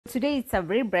Today it's a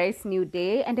very bright new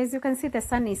day, and as you can see, the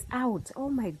sun is out. Oh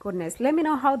my goodness. Let me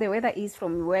know how the weather is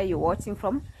from where you're watching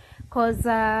from, because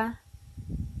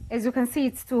as you can see,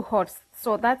 it's too hot.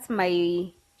 So that's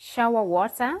my shower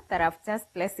water that I've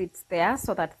just placed it there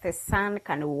so that the sun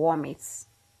can warm it.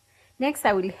 Next,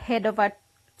 I will head over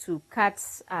to cut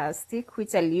a stick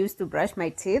which I'll use to brush my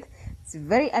teeth. It's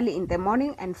very early in the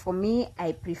morning, and for me,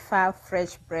 I prefer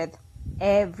fresh breath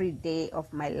every day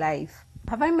of my life.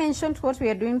 Have I mentioned what we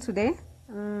are doing today?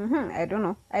 I don't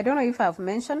know if I've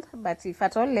mentioned, but if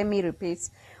at all, let me repeat.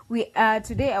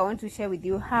 Today I want to share with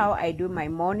you how I do my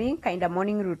morning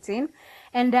routine,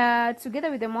 and together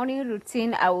with the morning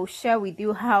routine, I will share with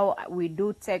you how we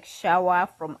do take shower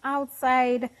from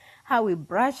outside, how we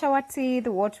brush our teeth,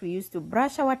 what we use to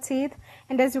brush our teeth.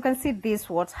 And as you can see, these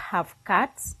what have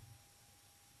cuts.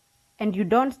 And you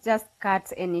don't just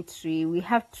cut any tree. We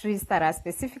have trees that are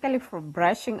specifically for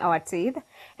brushing our teeth,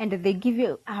 and they give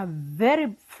you a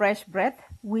very fresh breath,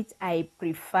 which I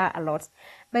prefer a lot.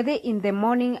 But then in the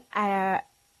morning, I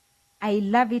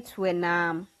love it when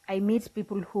I meet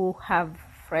people who have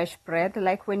fresh breath.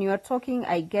 Like when you are talking,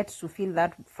 I get to feel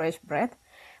that fresh breath.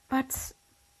 But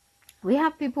we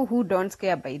have people who don't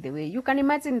care, by the way. You can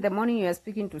imagine in the morning you are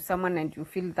speaking to someone and you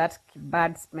feel that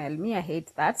bad smell. Me, I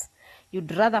hate that.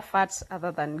 You'd rather fart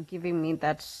other than giving me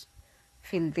that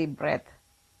filthy breath.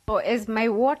 So as my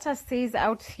water stays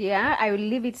out here, I will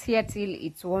leave it here till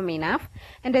it's warm enough.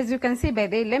 And as you can see by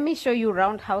the way, let me show you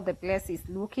around how the place is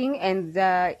looking. And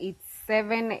it's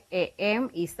 7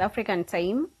 a.m. East African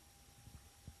time.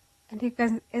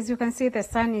 And as you can see, the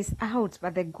sun is out,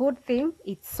 but the good thing,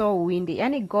 it's so windy.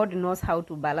 And God knows how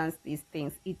to balance these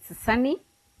things. It's sunny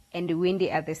and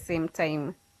windy at the same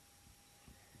time.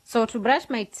 So to brush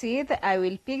my teeth, I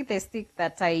will pick the stick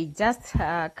that I just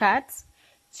cut,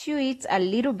 chew it a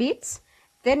little bit,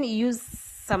 then use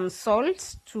some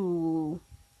salt to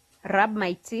rub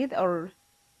my teeth or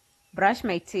brush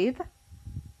my teeth.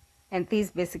 And this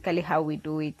is basically how we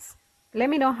do it. Let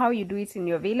me know how you do it in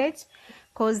your village,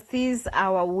 because this is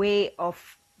our way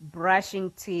of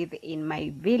brushing teeth in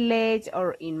my village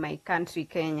or in my country,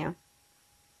 Kenya.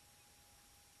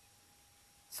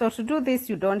 So to do this,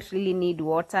 you don't really need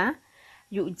water.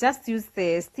 You just use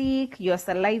the stick, your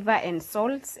saliva and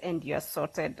salt, and you're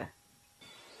sorted.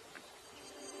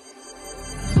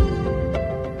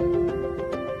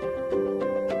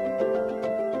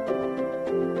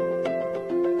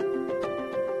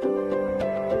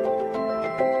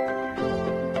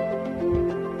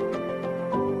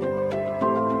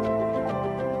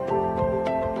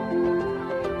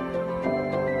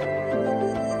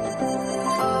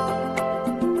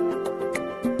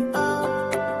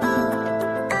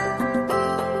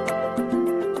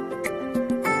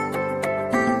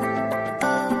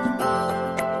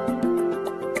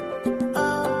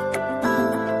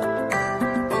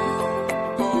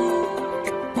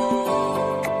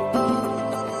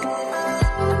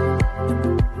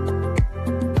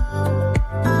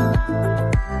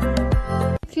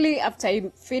 After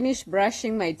I finish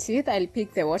brushing my teeth, I'll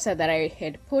pick the water that I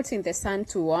had put in the sun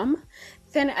to warm.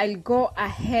 Then I'll go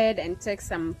ahead and take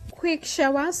some quick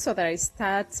showers so that I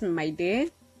start my day.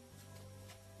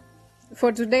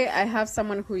 For today, I have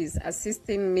someone who is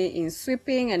assisting me in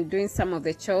sweeping and doing some of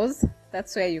the chores.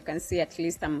 That's where you can see at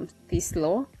least I'm this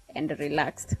low and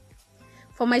relaxed.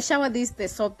 For my shower, this is the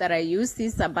soap that I use.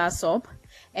 This is a bar soap,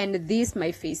 and this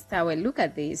my face towel. Look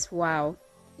at this. Wow.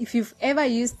 If you've ever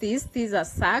used this is a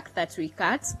sack that we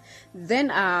cut. Then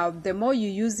the more you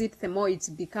use it, the more it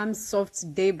becomes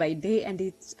soft day by day, and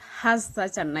it has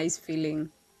such a nice feeling.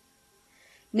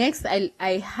 Next,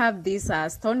 I have this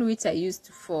stone which I use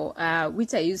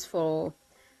for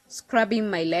scrubbing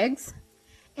my legs,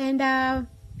 and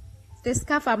the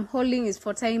scarf I'm holding is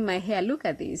for tying my hair. Look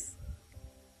at this.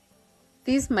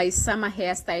 This is my summer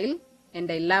hairstyle, and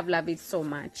I love it so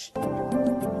much.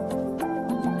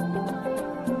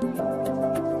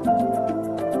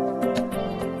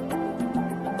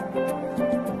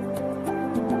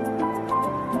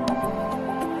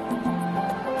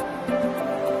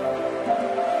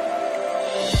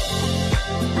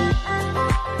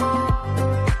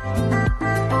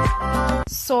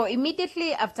 So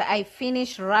immediately after I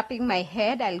finish wrapping my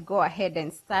head, I'll go ahead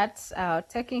and start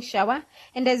taking shower.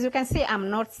 And as you can see, I'm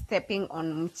not stepping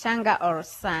on mchanga or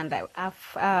sand.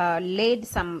 I've laid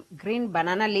some green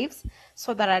banana leaves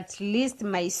so that at least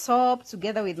my soap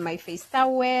together with my face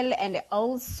towel and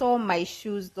also my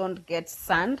shoes don't get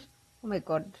sand. Oh my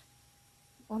God,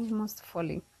 almost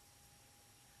falling.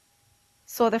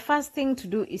 So the first thing to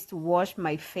do is to wash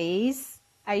my face.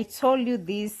 I told you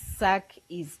this sack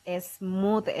is as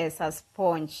smooth as a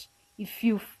sponge. If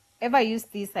you've ever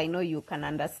used this, I know you can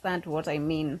understand what I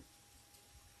mean.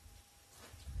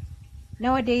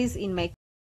 Nowadays in my